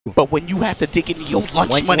But when you have to dig into your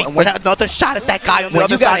lunch money for another shot at that guy on the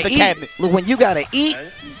other side of the cabinet. Look, when you gotta eat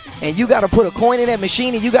and you gotta put a coin in that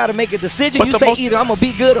machine and you gotta make a decision, you say either I'm gonna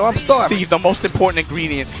be good or I'm starving. Steve, the most important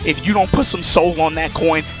ingredient, if you don't put some soul on that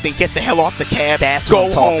coin, then get the hell off the cab. That's what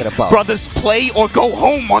I'm talking about. Brothers, play or go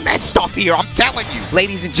home on that stuff here, I'm telling you.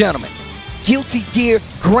 Ladies and gentlemen, Guilty Gear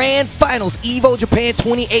Grand Finals EVO Japan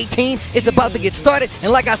 2018 is about to get started,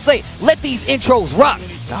 and like I say, let these intros rock.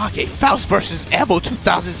 NAGE Faust versus EVO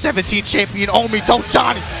 2017 champion OMITO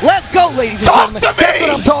Johnny. Let's go, ladies and gentlemen. That's what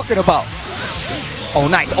I'm talking about. Oh,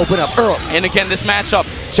 nice. Open up early. And again, this matchup,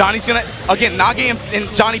 Johnny's going to, again, NAGE and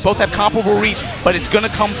Johnny both have comparable reach, but it's going to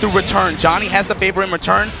come through return. Johnny has the favor in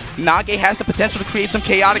return. NAGE has the potential to create some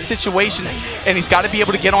chaotic situations, and he's got to be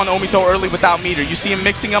able to get on OMITO early without meter. You see him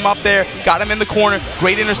mixing him up there, got him in the corner.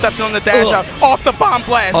 Great interception on the dash out, off the bomb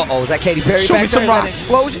blast. Uh-oh, is that Katy Perry Show back me some there? rocks.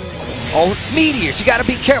 Explosion? Oh, meteors. You got to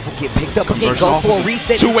be careful. Get picked up again. Goes for a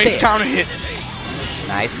reset. Two-ways counter hit.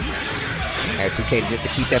 Nice. R2K just to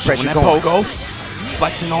keep that pressure that going. Pogo.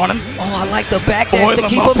 Flexing on him. Oh, I like the back dash to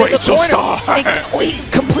keep him in the corner. Oh, he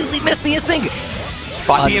completely missed the Insinger.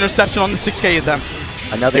 5P interception on the 6K attempt.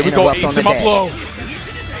 Another Here we go, interrupt on eats the him up dash.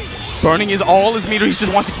 low. Burning is all his meter. He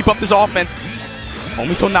just wants to keep up this offense.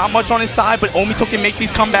 OMITO not much on his side, but OMITO can make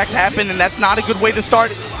these comebacks happen, and that's not a good way to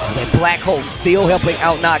start it. That black hole still helping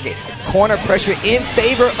out NAGE. Corner pressure in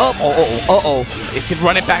favor of, It can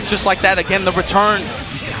run it back just like that. Again, the return.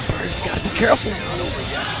 He's got burst, gotta be careful.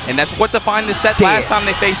 And that's what defined this set last time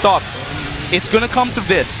they faced off. It's gonna come through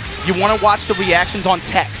this. You wanna watch the reactions on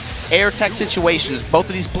techs, air tech situations. Both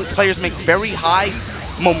of these players make very high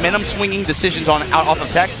momentum swinging decisions off of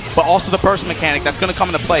tech, but also the burst mechanic that's gonna come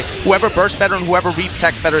into play. Whoever bursts better and whoever reads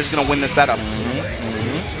techs better is gonna win the setup.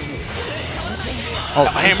 Oh,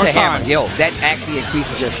 hammer time. Yo, that actually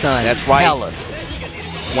increases your stun. That's right. Hellas.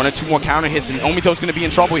 1 or 2 more counter hits, and OMITO's going to be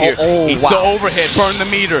in trouble here. Eats wow. the overhead, burn the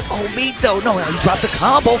meter. OMITO, no, he dropped the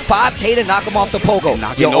combo, 5K to knock him off the pogo.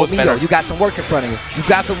 Yo, OMITO, you got some work in front of you. You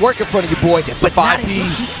got some work in front of you, boy. Gets the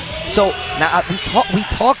 5P. So, now, we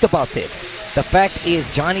talked about this. The fact is,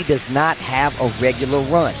 Johnny does not have a regular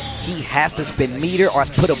run. He has to spin meter or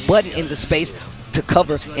put a button into space to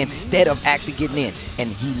cover instead of actually getting in,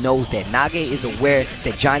 and he knows that. NAGE is aware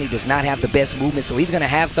that Johnny does not have the best movement, so he's going to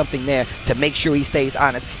have something there to make sure he stays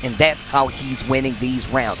honest, and that's how he's winning these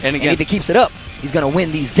rounds. And if he keeps it up, he's going to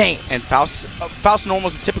win these games. And Faust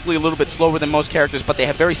normals are typically a little bit slower than most characters, but they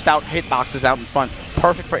have very stout hitboxes out in front,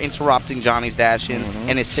 perfect for interrupting Johnny's dash-ins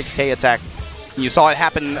and his 6K attack. And you saw it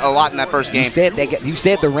happen a lot in that first game. You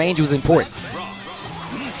said the range was important.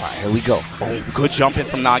 All right, here we go. Oh, good jump in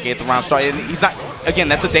from NAGE at the round start. And he's not, again,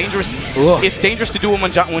 that's a dangerous, it's dangerous to do it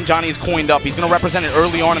when Johnny is coined up. He's going to represent it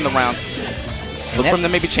early on in the round. Look for him to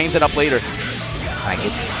maybe change that up later.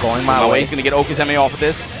 It's going my way. He's going to get Okazeme off of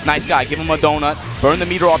this. Nice guy. Give him a donut. Burn the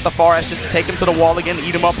meter off the far edge just to take him to the wall again.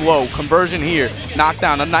 Eat him up low. Conversion here.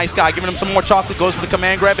 Knockdown. A nice guy. Giving him some more chocolate. Goes for the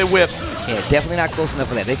command grab. It whiffs. Yeah, definitely not close enough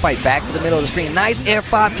for that. They fight back to the middle of the screen. Nice air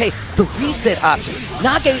 5K. The reset option.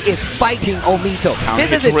 NAGE is fighting OMITO.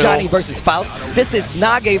 This isn't Johnny versus Faust. This is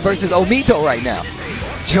NAGE versus OMITO right now.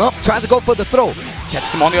 Jump. Tries to go for the throw.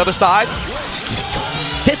 Catches him on the other side.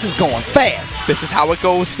 This is going fast. This is how it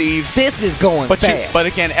goes, Steve. This is going fast. But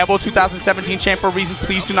again, EVO 2017 champ for reasons.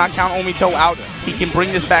 Please do not count OMITO out. He can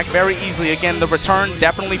bring this back very easily. Again, the return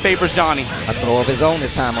definitely favors Johnny. A throw of his own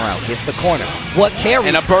this time around. Gets the corner. What carry?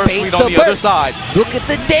 And a burst read on the other side. Look at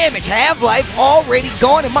the damage. Half-Life already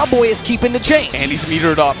gone, and my boy is keeping the change. And he's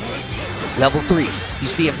metered up. Level 3. You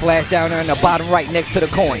see it flash down there in the bottom right next to the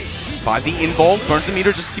coins. 5D involved. Burns the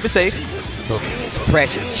meter just to keep it safe. Look at this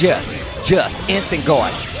pressure. Just instant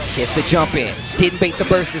guard. Gets the jump in. Didn't bait the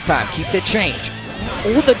burst this time. Keep the change.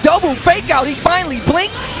 Oh, the double fake out. He finally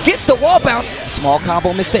blinks. Gets the wall bounce. Small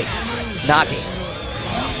combo mistake. NAGE.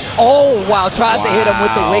 Oh, wow. Tries to hit him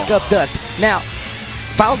with the wake up dust. Now,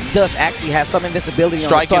 Faust Dust actually has some invincibility on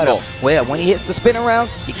the startup. Well, when he hits the spin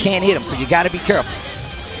around, you can't hit him, so you got to be careful.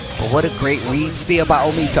 But what a great read steal by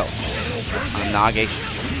OMITO. NAGE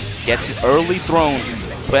gets it early thrown.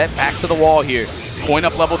 Put back to the wall here. Point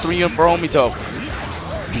up level 3 for OMITO.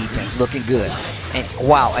 Defense looking good. And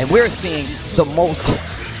wow, and we're seeing the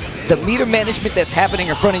meter management that's happening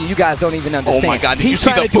in front of you. You guys don't even understand. Oh my God, did you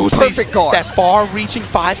see the boost? Perfect guard. That far-reaching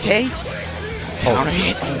 5K? Counter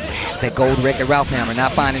hit. That gold record Ralph Hammer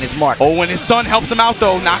not finding his mark. Oh, when his son helps him out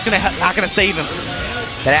though, not gonna save him.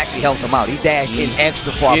 That actually helped him out. He dashed in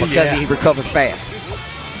extra far because he recovered fast.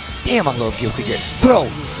 Damn, I love Guilty Gear. Throw.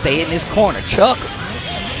 Stay in this corner. Chuck.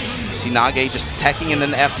 You see NAGE just teching and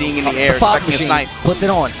then FDing in the air, the fog expecting a machine snipe. Puts it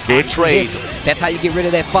on. Good trade. That's how you get rid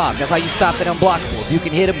of that fog. That's how you stop that unblockable. If you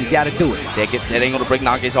can hit him, you got to do it. Take it. Dead angle to break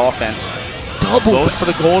Nage's offense. Double. Goes for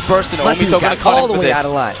the gold burst, and OMITO going to cut all him the for way this. out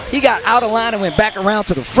of line. He got out of line and went back around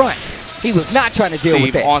to the front. He was not trying to deal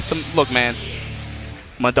with that. On some, look, man.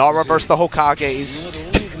 Madara versus the Hokages.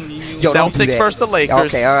 Yo, Celtics versus the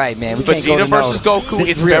Lakers. Okay, all right, man. We can't go Vegeta to versus Goku.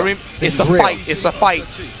 It's a real. fight. It's a fight.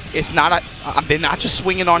 It's not a. They're not just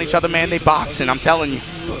swinging on each other, man. They boxing. I'm telling you.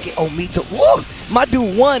 Look at OMITO. Woo! My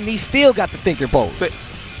dude won. He still got the thinker pose. But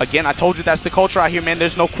again, I told you that's the culture out here, man.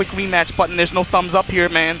 There's no quick rematch button. There's no thumbs up here,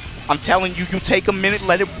 man. I'm telling you, you take a minute,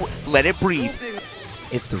 let it breathe.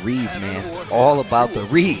 It's the reads, man. It's all about the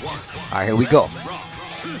reads. All right, here we go.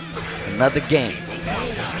 Another game.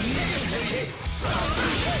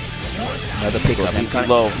 Another pickup. He's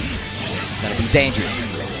low. It's going to be dangerous.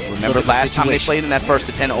 Remember last time they played in that first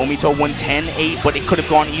to 10, OMITO won 10-8, but it could have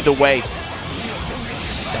gone either way.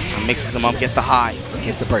 That time mixes him up, gets the high.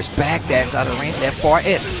 Gets the burst back, dash out of range, that far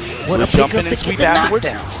S. What a jump pickup in and to sweep get the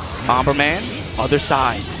afterwards. knockdown. Bomberman, other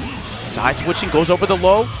side. Side switching, goes over the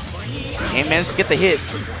low. Can't manage to get the hit.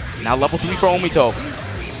 Now level 3 for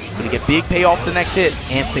OMITO. Gonna get big payoff the next hit.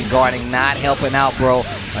 Instant guarding, not helping out, bro.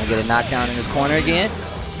 Gonna get a knockdown in his corner again.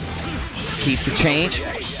 Keep the change.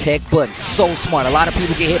 Tech button, so smart. A lot of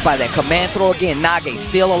people get hit by that. Command throw again. Nage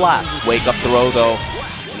still alive. Wake up throw though.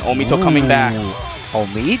 And OMITO coming back.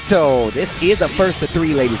 OMITO. This is a first to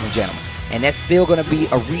 3, ladies and gentlemen. And that's still going to be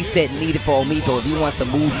a reset needed for OMITO if he wants to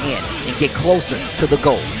move in and get closer to the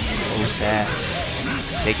goal. Oh, Sass.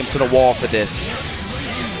 Take him to the wall for this.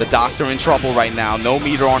 The doctor in trouble right now. No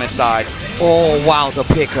meter on his side. Oh, wow, the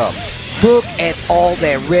pickup. Look at all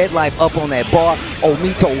that red life up on that bar.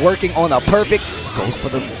 OMITO working on a perfect. Goes for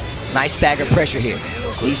the nice stagger pressure here.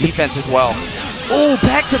 Good defense as well. Oh,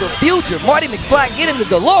 back to the future. Marty McFly getting the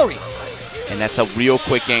DeLorean. And that's a real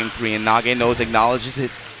quick game 3, and Nage knows, acknowledges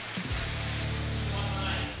it.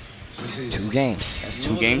 2 games. That's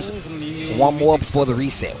 2 games. 1 more before the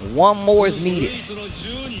reset. 1 more is needed.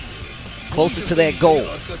 Closer to that goal.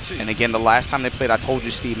 And again, the last time they played, I told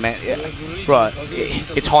you, Steve, man, bruh,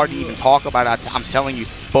 it's hard to even talk about it. I'm telling you,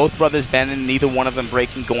 both brothers bending, neither one of them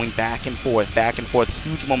breaking, going back and forth,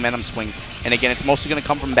 huge momentum swing. And again, it's mostly going to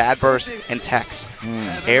come from bad burst and techs.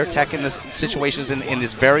 Air tech in this situations in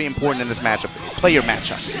this very important in this matchup, player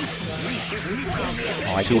matchup.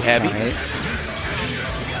 Oh, too heavy.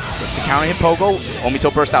 It's the counter hit pogo.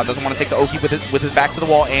 OMITO burst out, doesn't want to take the Oki with his back to the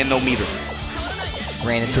wall and no meter.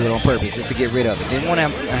 Ran into it on purpose just to get rid of it. Didn't want to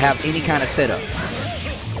have any kind of setup.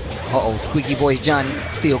 Uh-oh, squeaky voice Johnny.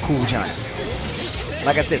 Still cool Johnny.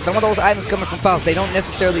 Like I said, some of those items coming from Faust, they don't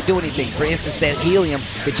necessarily do anything. For instance, that helium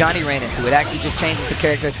that Johnny ran into, it actually just changes the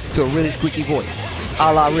character to a really squeaky voice.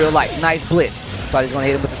 A la real life. Nice blitz. Thought he was going to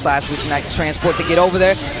hit him with the side switch and transport to get over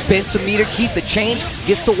there. Spin some meter, keep the change,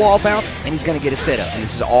 gets the wall bounce, and he's going to get a setup. And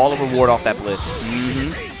this is all a reward off that blitz.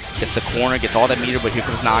 Gets the corner, gets all that meter, but here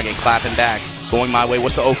comes Nage clapping back. Going my way.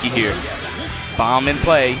 What's the Oki here? Bomb in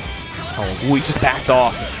play. Oh, he just backed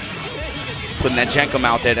off. Putting that Jenkum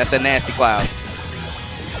out there. That's that nasty cloud.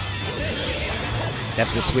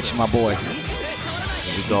 That's the switch, my boy.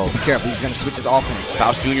 Here we go. Be careful. He's going to switch his offense.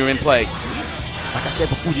 Faust Jr. in play. Like I said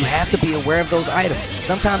before, you have to be aware of those items.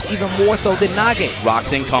 Sometimes even more so than Nage.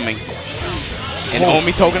 Rocks incoming. And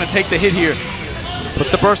OMITO going to take the hit here. Puts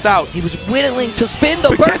the burst out. He was willing to spin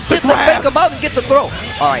the burst, get the fake him out, and get the throw.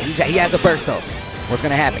 All right, he has a burst, though. What's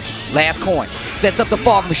going to happen? Last coin. Sets up the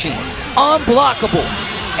fog machine. Unblockable.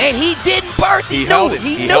 And he didn't burst. He held it.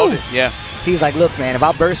 He knew. Held it. Yeah. He's like, look, man, if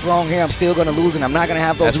I burst wrong here, I'm still going to lose, and I'm not going to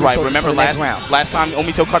have those resources. That's right. Remember for the next round. last time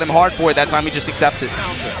OMITO cut him hard for it. That time he just accepts it.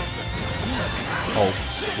 Oh,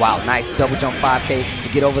 wow. Nice double jump 5K to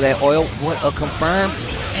get over that oil. What a confirm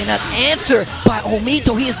and an answer by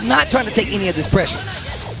OMITO. He is not trying to take any of this pressure.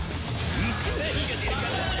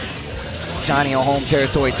 Johnny on home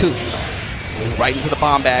territory, too. Right into the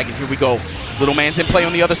bomb bag, and here we go. Little man's in play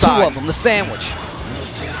on the other side. 2 of them, the sandwich.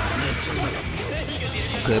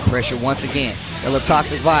 Good pressure once again. A little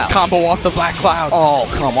toxic vial. Combo off the black cloud. Oh,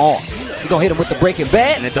 come on. You're going to hit him with the breaking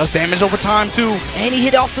bad. And it does damage over time, too. And he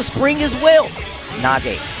hit off the spring as well.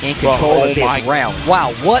 Nage in control of this round.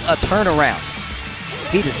 Wow, what a turnaround.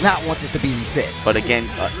 He does not want this to be reset. But again,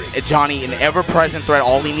 Johnny, an ever-present threat.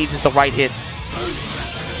 All he needs is the right hit.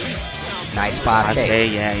 Nice 5K.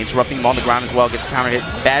 5K, yeah. Interrupting him on the ground as well. Gets a counter hit.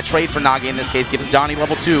 Bad trade for Nage in this case. Gives Johnny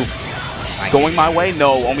level 2. Going my way?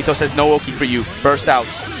 No. OMITO says no Oki for you. Burst out.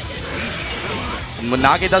 And when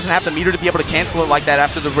Nage doesn't have the meter to be able to cancel it like that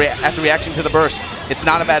after reaction to the burst, it's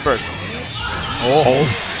not a bad burst. Oh.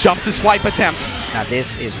 Jumps his swipe attempt. Now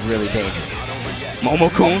this is really dangerous.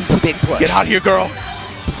 Momo-kun. Big push. Get out here, girl.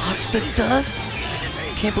 Blocks the dust.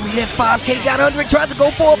 Can't believe that 5K got under it. Tries to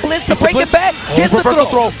go for a blitz to It's a break blitz. it back. Oh, Gets the reversal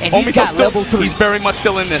throw. And he's got still, level 3. He's very much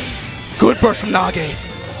still in this. Good burst from Nage.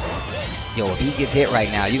 Yo, if he gets hit right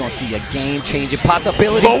now, you're going to see a game-changing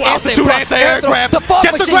possibility. Low altitude anti-air grab. The fog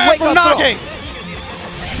Gets the machine, grab wake from up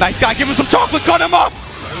Nage. Nice guy, give him some chocolate, cut him up.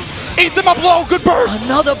 Eats him up low, good burst.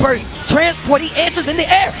 Another burst. Transport, he answers in the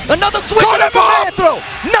air. Another switch Cut and a him up. command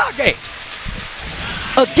throw. Nage.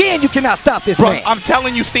 Again, you cannot stop this man. I'm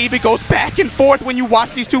telling you, Steve, it goes back and forth when you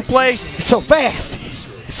watch these two play. It's so fast.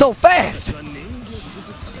 It's so fast.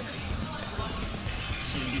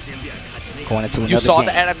 Going into another You saw game.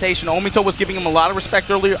 the adaptation. OMITO was giving him a lot of respect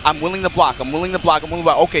earlier. I'm willing to block. I'm willing to block. I'm willing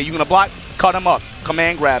to block. Okay, you're going to block? Cut him up.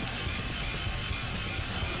 Command grab.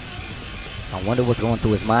 I wonder what's going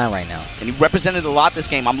through his mind right now. And he represented a lot this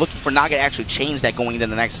game. I'm looking for Nage to actually change that going into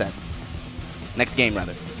the next set. Next game,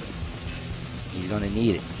 rather. He's going to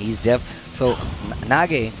need it. He's So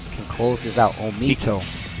Nage can close this out.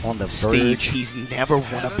 OMITO on the Steve, verge. he's never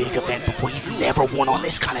won a big event before. He's never won on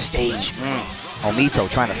this kind of stage. OMITO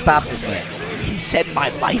trying to stop this man. He said, "My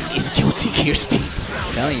life is guilty here, Steve."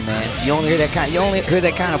 I'm telling you, man. You only hear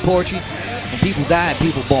that kind of poetry when people die and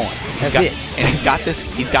people born. That's it. And he's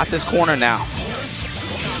got this corner now.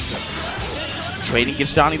 Trading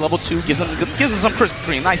gives Johnny level 2, gives him some crisp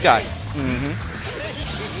green. Nice guy.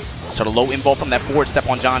 Sort of low involve from that forward step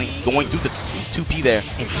on Johnny, going through the 2P there.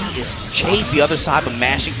 And he is Chase chasing. the other side, but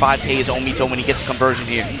mashing 5K is OMITO when he gets a conversion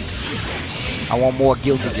here. I want more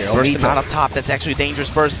guilty gear. Burst him OMITO. out up top. That's actually a dangerous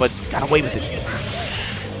burst, but got away with it.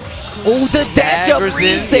 Oh, the dash up Staggers in,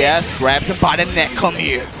 reset. yes, grabs him by the neck. Come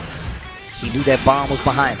here. He knew that bomb was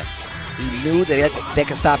behind him. He knew that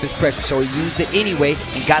could stop his pressure, so he used it anyway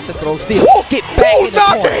and got the throw still. Whoa! Get back Whoa, in the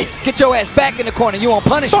corner. Nage! Get your ass back in the corner. You on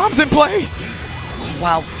punish. Bombs in play.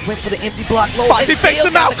 Wow, went for the empty block low. 5K fakes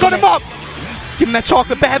him out. Cut him up. Give him that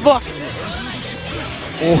chocolate. Bad luck.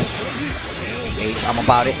 Oh, H, I'm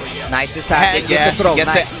about it. Nice this time. Get the throw. Gets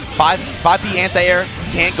Nice. that 5P anti-air.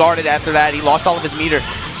 Can't guard it after that. He lost all of his meter.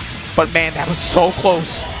 But man, that was so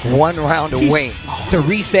close. 1 round away. The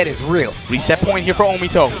reset is real. Reset point here for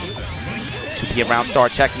OMITO. 2P round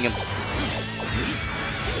start checking him.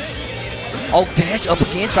 Oh, dash up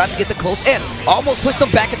again. Tries to get the close S. Almost pushed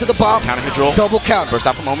him back into the bomb. Counter control. Double counter. Burst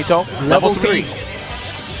out from OMITO. Level 3.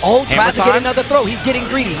 Oh, tries to time. get another throw. He's getting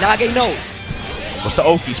greedy. Nage knows. What's the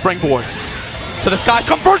Oki? Springboard. To the skies.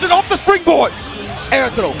 Conversion off the springboard. Air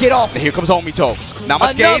throw. Get off And it. here comes OMITO. Not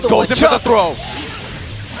much Another gains. Goes one. in for the throw.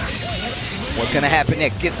 What's going to happen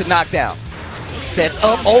next? Gets the knockdown. Sets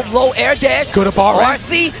up. Oh, low air dash. Good up RF.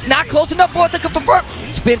 RC. Not close enough for it to confirm.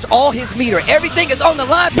 Spends all his meter. Everything is on the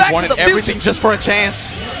line. Back to Wanted the everything future. just for a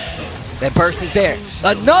chance. That burst is there.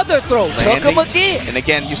 Another throw. Took him again. And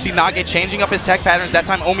again, you see Nage changing up his tech patterns. That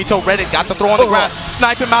time OMITO read it. Got the throw on the ground.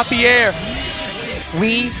 Snipe him out the air.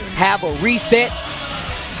 We have a reset.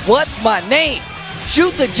 What's my name?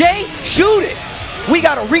 Shoot the J, shoot it. We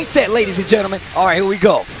got a reset, ladies and gentlemen. All right, here we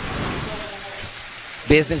go.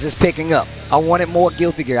 Business is picking up. I wanted more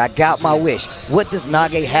guilty gear. I got my wish. What does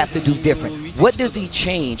Nage have to do different? What does he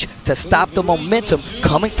change to stop the momentum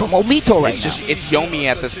coming from OMITO right now? It's Yomi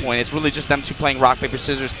at this point. It's really just them two playing rock, paper,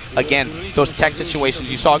 scissors. Again, those tech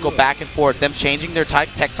situations, you saw it go back and forth. Them changing their tech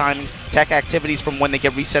timings, tech activities from when they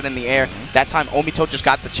get reset in the air. That time, OMITO just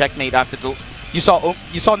got the checkmate after the... You saw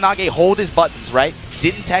Nage hold his buttons, right?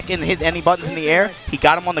 Didn't tech and hit any buttons in the air. He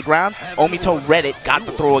got him on the ground. OMITO read it, got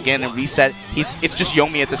the throw again, and reset. It's just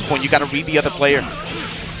Yomi at this point. You got to read the other player.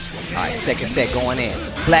 All right, second set going in.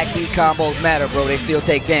 Black beat combos matter, bro. They still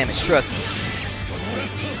take damage. Trust me.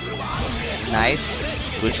 Nice.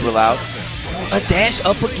 Good drill out. A dash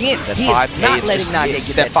up again. That He 5K is not is letting just, Nage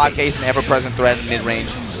get that that 5K space. is an ever-present threat in mid-range.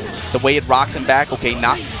 The way it rocks him back. Okay,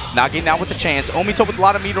 Nage now with the chance. OMITO with a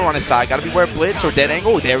lot of meter on his side. Got to beware of blitz or dead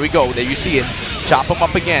angle. There we go. There you see it. Chop him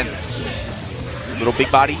up again. Little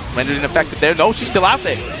big body rendered ineffective there. No, she's still out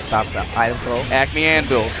there. Stop. Item throw. Acme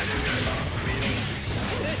Anvils.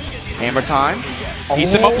 Hammer time.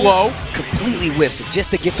 Heats him up low. Completely whiffs it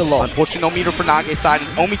just to get the low. Unfortunately, no meter for Nage's side. And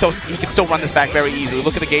OMITO, he can still run this back very easily.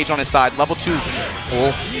 Look at the gauge on his side. Level 2.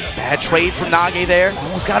 Oh, bad trade from Nage there.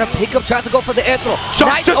 Almost got a pickup. Tries to go for the air throw.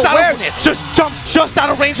 Nice just awareness. Jumps just out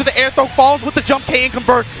of range with the air throw. Falls with the jump K and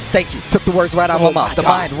converts. Thank you. Took the words right out of my mouth. The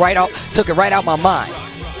mind right out. Took it right out my mind.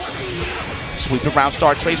 Sweep around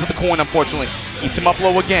start. Trades with the coin, unfortunately. Eats him up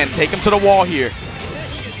low again. Take him to the wall here.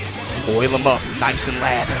 Oil him up. Nice and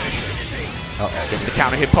lather. Gets the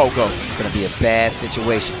counter hit Pogo. It's going to be a bad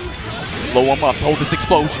situation. Blow him up. Hold this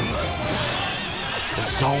explosion. The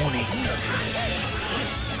zoning.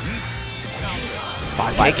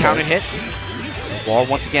 5K counter hit. Wall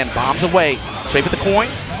once again. Bombs away. Trade with the coin.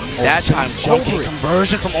 That time, jump kick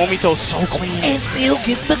conversion from OMITO so clean. And still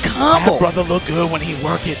gets the combo. That brother look good when he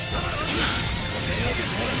work it.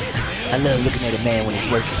 I love looking at a man when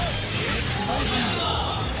he's working.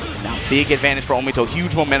 Now, big advantage for OMITO.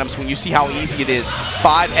 Huge momentum swing. You see how easy it is.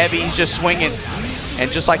 5 heavies just swinging.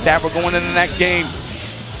 And just like that, we're going into the next game.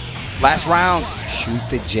 Last round. Shoot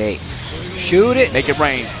the J. Shoot it. Make it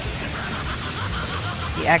rain.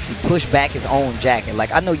 He actually pushed back his own jacket.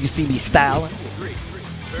 Like, I know you see me styling.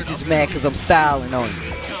 You're just mad because I'm styling on you.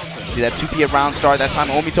 You see that 2P at round start. That time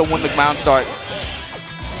OMITO won the round start.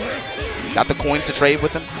 Got the coins to trade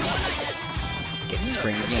with him. Gets the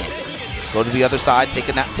spring again. Go to the other side. Take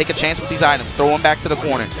a chance with these items. Throw them back to the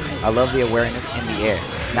corner. I love the awareness in the air.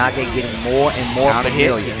 Nage getting more and more counter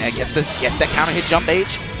familiar. Hit. Yeah, gets that counter hit jump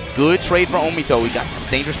H. Good trade for OMITO. He got his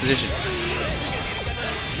dangerous position.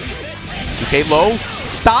 2K low.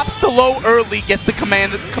 Stops the low early. Gets the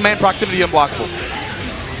command proximity unblockable.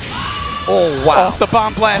 Oh, wow. Off the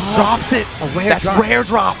bomb blast. Drops it. That's rare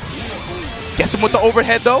drop. Gets him with the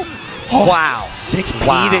overhead, though. Oh, wow.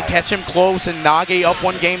 6P to catch him close, and Nage up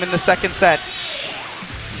 1 game in the second set.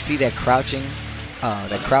 You see that crouching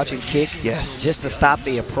kick? Yes. Just to stop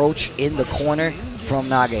the approach in the corner from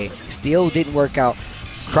Nage. Still didn't work out.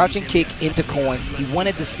 Crouching kick into coin. He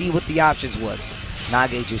wanted to see what the options was.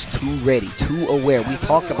 Nage just too ready, too aware. We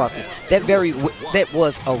talked about this. That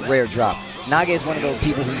was a rare drop. Nage is one of those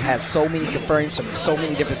people who has so many confirms from so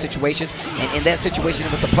many different situations, and in that situation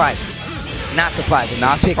it was surprising. Not surprising.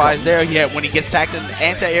 Not surprised there. Yeah, when he gets tagged in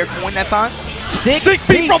anti-air coin that time.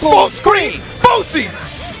 6P from full screen. Boosies.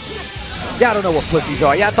 Y'all don't know what footsies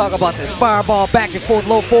are. Y'all talk about this fireball back and forth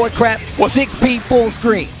low forward crap. 6P full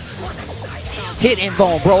screen. Hit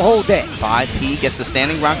EVO, bro. Hold that. 5P gets the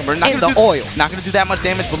standing ground conversion. In the oil. Not going to do that much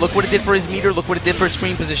damage, but look what it did for his meter. Look what it did for his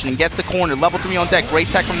screen positioning. Gets the corner. Level 3 on deck. Great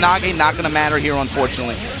tech from Nage. Not going to matter here,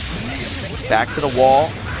 unfortunately. Back to the wall.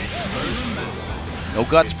 No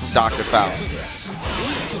guts from Dr. Faust.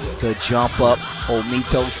 To jump up.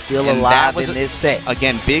 OMITO still alive in this set.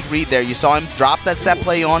 Again, big read there. You saw him drop that set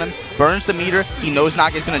play on him. Burns the meter. He knows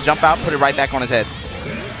Nage's going to jump out, put it right back on his head.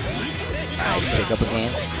 Nice pick up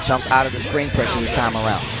again. Jumps out of the spring pressure this time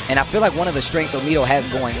around. And I feel like one of the strengths OMITO has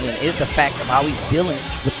going in is the fact of how he's dealing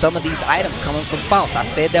with some of these items coming from Faust. I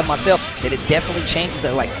said that myself, that it definitely changes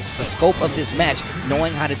the scope of this match,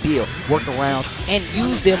 knowing how to deal, work around, and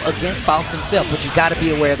use them against Faust himself. But you got to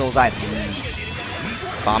be aware of those items.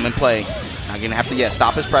 Bomb in play. Now you're going to have to,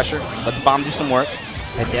 stop his pressure. Let the bomb do some work.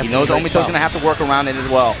 He knows OMITO's going to have to work around it as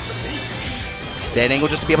well. Dead angle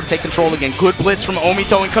just to be able to take control again. Good blitz from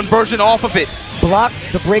OMITO and conversion off of it. Blocked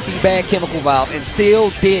the Breaking Bad chemical valve and still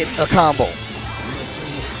did a combo.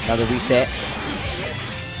 Another reset.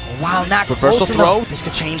 Wow, not reversal throw. Enough. This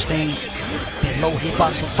could change things. That low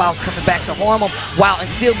hitbox from Faust coming back to harm him. Wow, and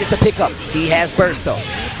still gets the pickup. He has burst though.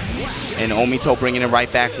 And OMITO bringing it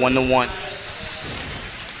right back 1-1.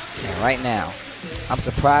 And right now, I'm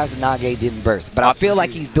surprised Nage didn't burst, but I feel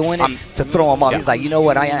like he's doing it to throw him off. Yeah. He's like, you know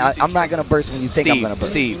what, I'm not going to burst when you think I'm going to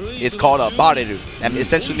burst. Steve, it's called a bareru. That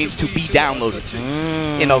essentially means to be downloaded.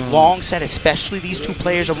 In a long set, especially these two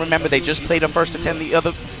players, and remember, they just played a first to 10 the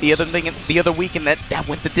other week, and that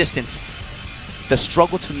went the distance. The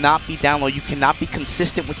struggle to not be downloaded, you cannot be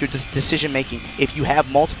consistent with your decision making. If you have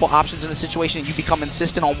multiple options in a situation and you become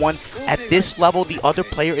insistent on one, at this level, the other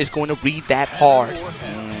player is going to read that hard.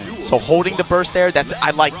 So holding the burst there,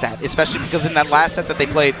 I like that, especially because in that last set that they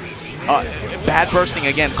played, bad bursting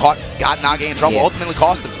again got Nage in trouble, ultimately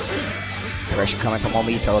cost him. Pressure coming from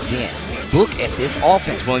OMITO again. Look at this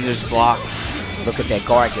offense. Willing to just block. Look at that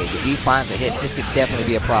guard gauge. If he finds a hit, this could definitely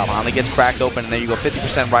be a problem. Finally gets cracked open, and then you go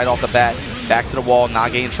 50% right off the bat. Back to the wall,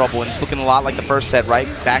 Nage in trouble, and it's looking a lot like the first set, right?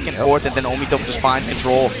 Back and forth, and then OMITO just finds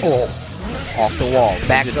control. Oh, off the wall.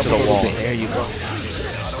 Back to the wall. There you go.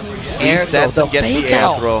 Air Resets and gets the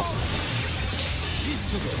air throw. All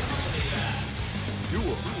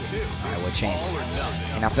right, what changes?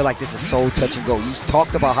 And I feel like this is so touch and go. You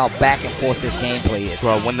talked about how back and forth this gameplay is.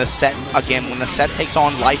 Bro, when the set takes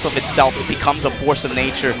on life of itself, it becomes a force of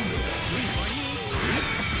nature.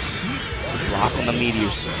 Block on the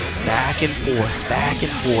meteors. Back and forth, back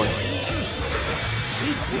and forth.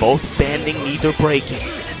 Both bending, neither breaking.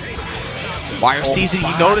 Wire sees it,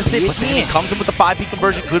 he noticed it, but then he comes in with the 5P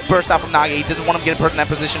conversion. Good burst out from Nage. He doesn't want him getting put in that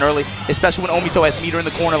position early, especially when OMITO has meter in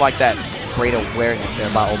the corner like that. Great awareness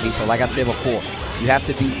there by OMITO. Like I said before, you have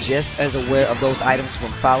to be just as aware of those items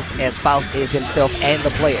from Faust as Faust is himself and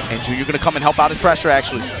the player. And Drew, you're going to come and help out his pressure,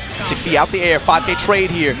 actually. 6P out the air, 5K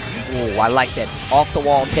trade here. Oh, I like that. Off the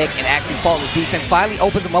wall tech and actually faultless defense. Finally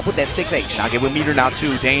opens him up with that 6H. Nage with meter now,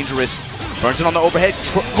 too. Dangerous. Burns it on the overhead.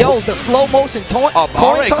 Yo, the slow motion coin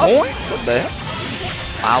toss. What the hell?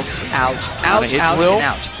 Ouch, ouch, ouch, ouch, and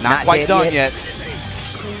ouch. Not quite done yet.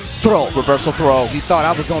 Throw. Reversal throw. You thought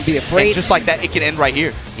I was going to be afraid? And just like that, it can end right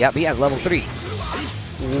here. Yep, he has level 3.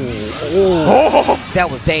 Oh. That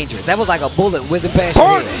was dangerous. That was like a bullet whizzing past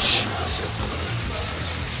your head.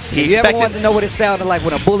 If you ever wanted to know what it sounded like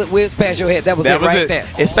when a bullet whizzed past your head, that was it right there.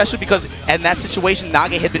 Especially because in that situation,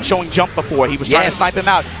 Nage had been showing jump before. He was trying to snipe him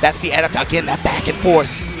out. That's the adapt. Again, that back and forth.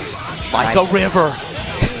 Like a river.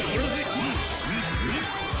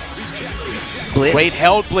 Blitz. Great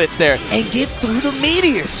held blitz there. And gets through the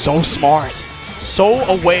meteors. So smart. So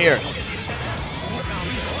aware.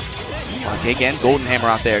 Okay, again, Golden Hammer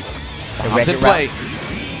out there. Bombs in play.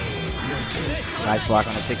 Nice block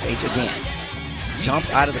on the 6H again. Jumps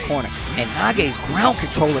out of the corner. And Nage's ground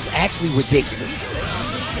control is actually ridiculous.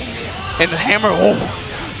 And the hammer,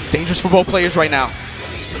 dangerous for both players right now.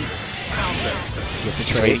 Gets a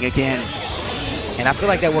trade. Trading again. And I feel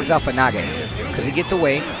like that works out for Nage. Because he gets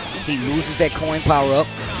away. He loses that coin power up.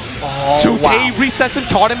 Oh, 2K resets him,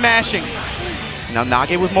 caught him mashing. Now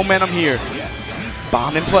Nage with momentum here.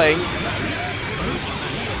 Bomb in play.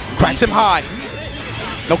 Cracks him high.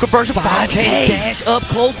 No conversion. 5K dash up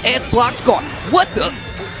close as block score. What the?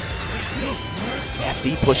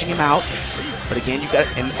 FD pushing him out. But again, you got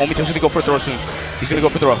it. And OMITO's going to go for a throw soon. He's going to go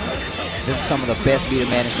for a throw. This is some of the best meter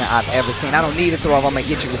management I've ever seen. I don't need a throw if I'm going to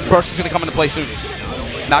get you with this. Burst is going to come into play soon.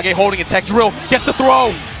 Nage holding it. Tech drill. Gets the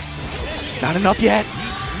throw. Not enough yet.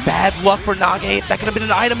 Bad luck for Nage. If that could have been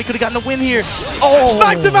an item, he could have gotten a win here. Oh!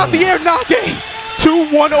 Sniped him out the air. Nage.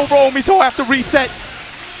 2-1 over OMITO after reset.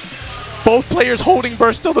 Both players holding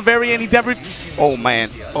burst till the very end. He never. Oh, man.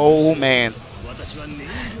 Oh, man.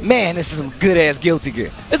 Man, this is some good-ass Guilty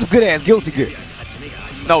Gear. This is some good-ass Guilty Gear.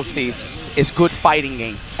 No, Steve. It's good fighting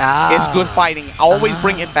games. It's good fighting. I always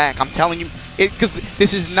bring it back. I'm telling you. Because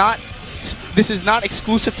this is not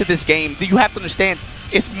exclusive to this game. You have to understand.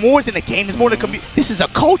 It's more than a game. It's more than a community. This is a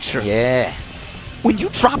culture. Yeah. When you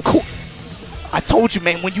drop I told you,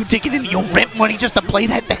 man, when you dig it into your rent money just to play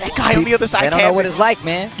that guy on the other side. They don't know what it's like,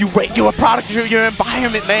 man. You're a product of your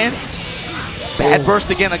environment, man. Bad burst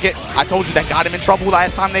again. I told you that got him in trouble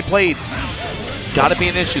last time they played. Got to be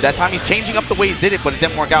an issue. That time he's changing up the way he did it, but it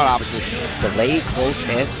didn't work out, obviously. Delayed close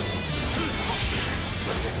S.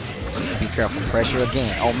 Be careful. Pressure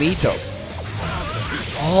again. OMITO.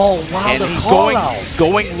 Oh, wow. And he's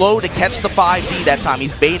going low to catch the 5D that time.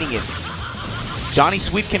 He's baiting it. Johnny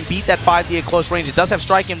Sweep can beat that 5D at close range. It does have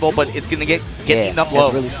strike involved, but it's going to get eaten up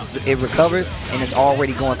low. It recovers, and it's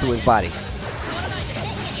already going through his body.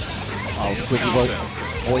 Oh, Squidgy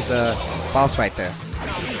voice Faust right there.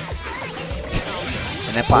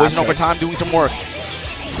 And that Poison over time doing some work.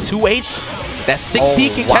 2H. That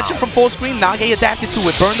 6P can catch him from full screen. Nage adapted to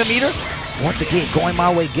it. Burn the meter. Once again, going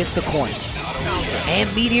my way, gets the coin.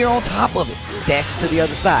 And Meteor on top of it. Dashes to the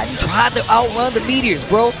other side. He tried to outrun the Meteors,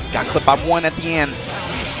 bro. Got clipped by 1 at the end.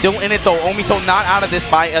 Still in it, though. OMITO not out of this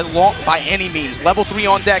by any means. Level 3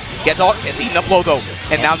 on deck. Gets eaten up low, though.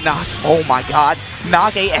 And now Nage. Oh, my God.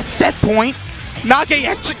 Nage at set point. Nage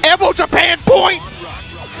at EVO Japan point.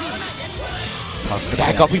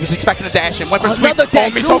 Back up. He was expecting a dash in. Went for sweep. OMITO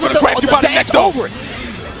going to grab you by the neck, over it.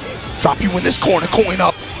 Drop you in this corner. Coin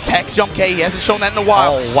up. Tech jump K. He hasn't shown that in a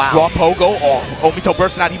while. Oh, wow. Raw pogo. Oh, OMITO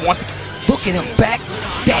bursting out. He wants to. Look at him back.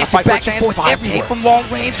 Dash back and forth everywhere. From long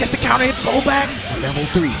range. Gets the counter hit. Blow back. Level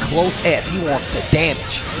 3. Close S. He wants the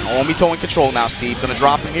damage. OMITO in control now, Steve. Going to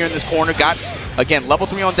drop him here in this corner. Got, again, level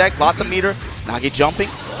 3 on deck. Lots of meter. Nage jumping.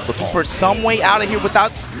 Looking for some way out of here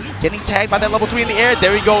without getting tagged by that level 3 in the air.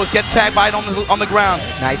 There he goes. Gets tagged by it on the ground.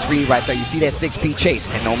 Nice read right there. You see that 6P chase.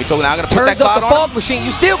 And OMITO now going to put that cloud on. Turns up the fog machine.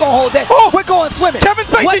 You still going to hold that. Oh, we're going swimming. Kevin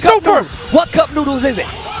Spacey super. What cup noodles is it?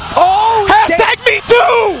 Oh, hashtag me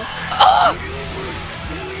too.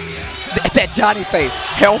 That Johnny face.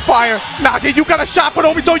 Hellfire. Nage, you got a shot, but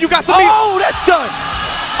OMITO, you got some meter. Oh, that's done.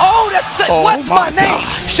 Oh, that's it. What's my name?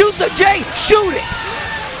 Shoot the J. Shoot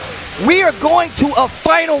it. We are going to a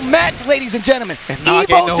final match, ladies and gentlemen.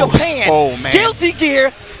 EVO Japan. Oh, man. Guilty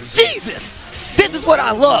Gear. Jesus. This is what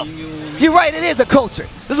I love. You're right, it is a culture.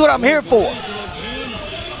 This is what I'm here for.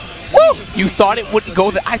 Woo! You thought it wouldn't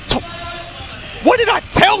go there. What did I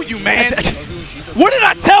tell you, man? What did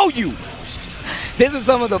I tell you? This is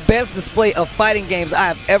some of the best display of fighting games I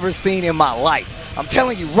have ever seen in my life. I'm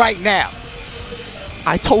telling you right now.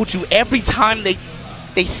 I told you every time they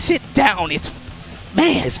sit down, it's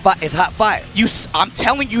hot fire. I'm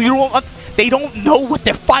telling you, they don't know what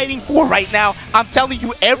they're fighting for right now. I'm telling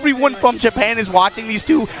you, everyone from Japan is watching these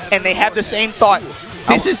two, and they have the same thought.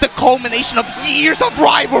 This is the culmination of years of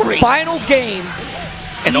rivalry. Final game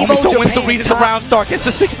And EVO OMITO wins the Japan read as the top. round start. Gets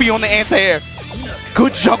the 6B on the anti-air.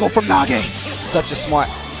 Good juggle from Nage. Such a smart,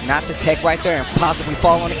 not the tech right there and possibly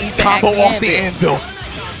fall on the Easter Combo egg off the anvil.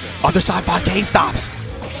 Other side 5K stops.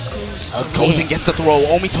 Goes and gets the throw.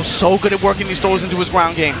 OMITO's so good at working these throws into his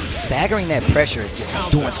ground game. Staggering that pressure is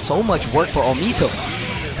just doing so much work for OMITO.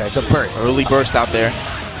 There's a burst. Early burst out there.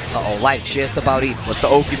 Uh-oh, life just about even. What's the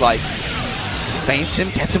Oki like? Feints him,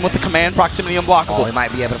 gets him with the command proximity unblockable. Oh, he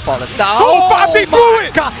might be able to fall a stop. Oh, 5D through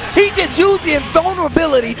it! God. He just used the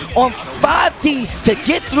invulnerability on 5D to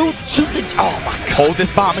get through, shoot the... Oh, my God. Hold this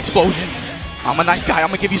bomb explosion. I'm a nice guy. I'm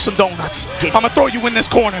going to give you some donuts. I'm going to throw you in this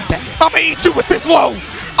corner. I'm going to eat you with this low.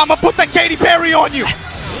 I'm going to put that Katy Perry on you.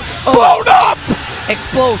 Blown up!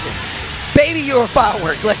 Explosions. Baby, you're a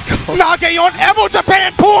firework. Let's go. Nage on EVO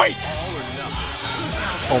Japan point!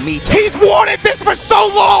 OMITO. He's wanted this for so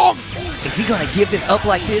long! Is he going to give this up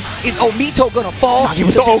like this? Is OMITO going to fall to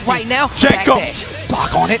with the this Oki. right now? Jacob. Backdash.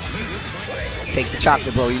 Block on it. Take the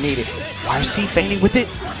chocolate, bro. You need it. YRC feigning with it.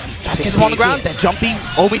 Just gets him on the ground. That jump D.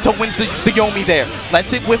 OMITO wins the Yomi there.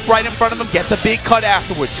 Lets it whip right in front of him. Gets a big cut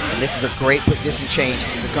afterwards. And this is a great position change.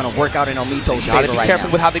 It's going to work out in OMITO's Gotta favor be right careful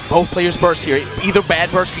now. with how they both players burst here. Either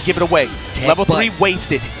bad burst could give it away. Level 3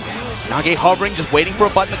 wasted. Nage hovering, just waiting for a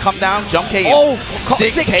button to come down. Jump K. Oh,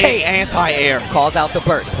 6K anti-air. Calls out the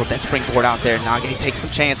burst. Put that springboard out there. Nage takes some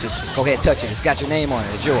chances. Go ahead, touch it. It's got your name on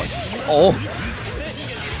it. It's yours. Oh.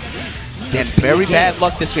 Gets very bad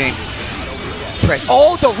luck this game. Press.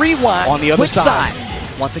 Oh, the rewind. On the other Which side.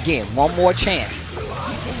 Once again, one more chance.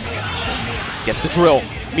 Gets the drill.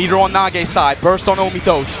 Meter on Nage's side. Burst on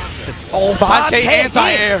OMITO's. Oh, 5K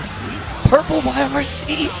anti-air. Purple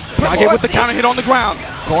YRC. Nage with the counter hit on the ground.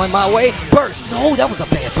 Going my way. Burst. No, that was a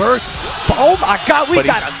bad burst. Oh my God, we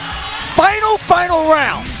got a final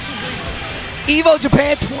round. EVO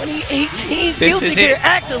Japan 2018. This Guilty is Gear it.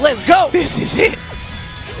 action. Let's go. This is it.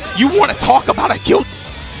 You want to talk about a guilt?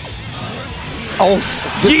 Oh,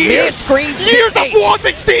 years of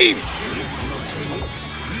wanting, Steve.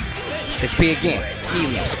 6P again.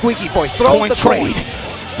 Helium. Squeaky voice. Throws Coin the trade. coin.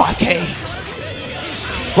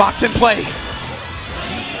 5K. Rocks in play.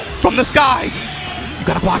 From the skies. You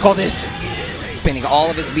gotta block all this. Spending all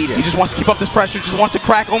of his meters. He just wants to keep up this pressure. Just wants to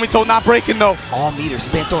crack. OMITO not breaking though. All meters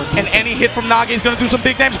spent on defense. And any hit from Nage is gonna do some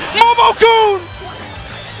big damage. Momo-kun!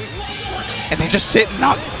 And they just sit and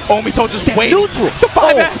knock. OMITO just wait. Neutral. The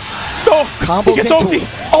 5S. No. Combo He gets into Oki. it.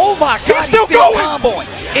 Oh my God. He's still going. Comboing.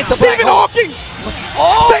 Into Stephen Hawking.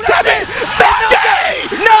 Oh, 6-7.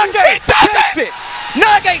 Nage takes it.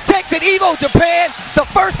 Nage takes it. EVO Japan, the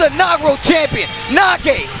first inaugural champion.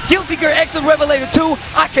 Nage, Guilty Gear XRD Revelator 2.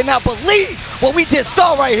 I cannot believe what we just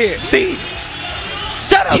saw right here. Steve.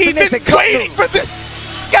 Shut up. He's been waiting for this.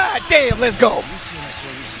 God damn, let's go.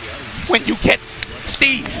 When you get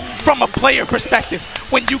Steve from a player perspective,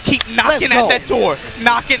 when you keep knocking at that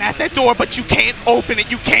door, but you can't open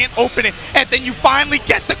it, and then you finally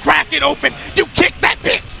get the crack it open, you kick that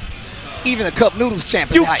bitch. Even the Cup Noodles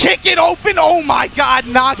champion. You kick it open, oh my God,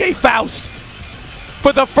 Nage Faust.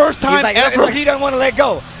 For the first time ever. Look, he doesn't want to let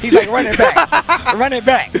go. He's like, run it back, run it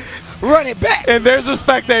back, run it back. And there's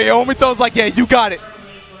respect there. OMITO's like, yeah, you got it.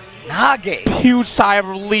 Nage. Huge sigh of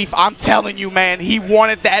relief. I'm telling you, man, he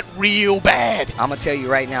wanted that real bad. I'm gonna tell you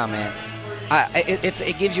right now, man.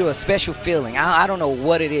 It gives you a special feeling. I don't know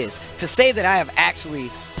what it is. To say that I have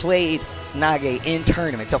actually played Nage in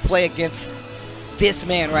tournament, to play against this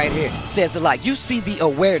man right here, says a lot. You see the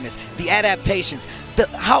awareness, the adaptations,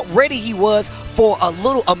 how ready he was for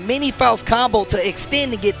a mini Faust combo to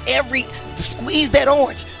extend and get to squeeze that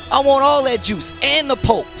orange. I want all that juice and the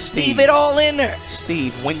poke. Leave it all in there.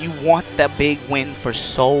 Steve, when you want the big win for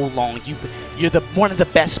so long, you're one of the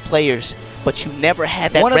best players, but you never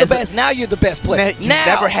had that. One of the best. Now you're the best player. You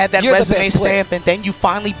never had that resume stamp, and then you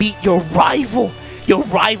finally beat your rival. Your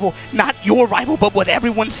rival, not your rival, but what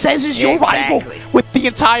everyone says is your rival, with the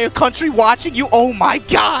entire country watching you. Oh my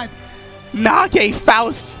God, Nage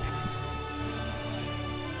Faust.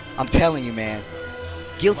 I'm telling you, man,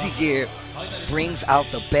 Guilty Gear brings out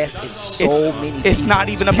the best in so many people. It's not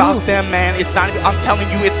even about them, man. It's not even, I'm telling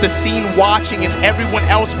you, it's the scene watching. It's everyone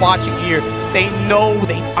else watching here. They know,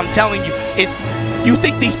 I'm telling you, you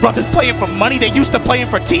think these brothers playing for money? They used to playing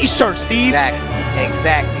for t-shirts, Steve.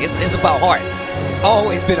 Exactly. It's about heart. It's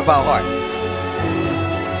always been about heart.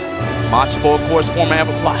 Machabo, of course, former man.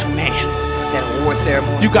 That award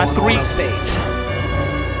ceremony. You got 3 on stage.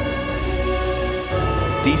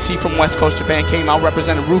 DC from West Coast Japan came out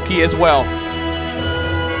representing Rookie as well.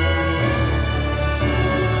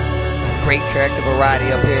 Great character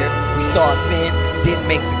variety up here. We saw a Sin, didn't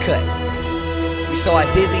make the cut. We saw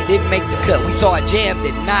a Dizzy, didn't make the cut. We saw a Jam,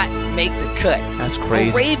 did not make the cut. That's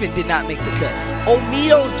crazy. Raven did not make the cut.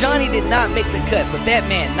 OMITO's Johnny did not make the cut, but that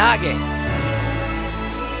man, NAGE.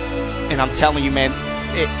 And I'm telling you, man,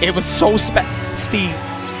 it was so Steve,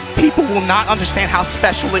 people will not understand how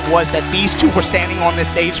special it was that these two were standing on this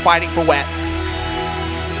stage fighting for WET.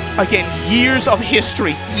 Again, years of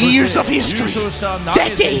history,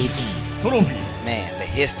 decades. Man, the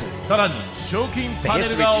history. The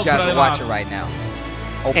history you guys are watching right now.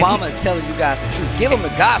 Obama is telling you guys the truth. Give him the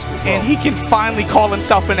gospel, bro. And he can finally call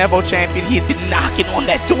himself an EVO champion. He had been knocking on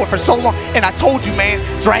that door for so long. And I told you, man,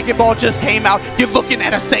 Dragon Ball just came out. You're looking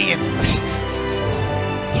at a Saiyan.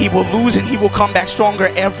 He will lose and he will come back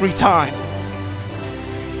stronger every time.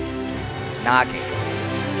 NAGE.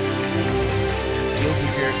 Guilty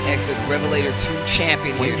Gear XRD Revelator 2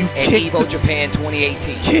 champion here at EVO Japan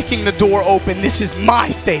 2018. Kicking the door open, this is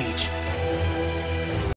my stage.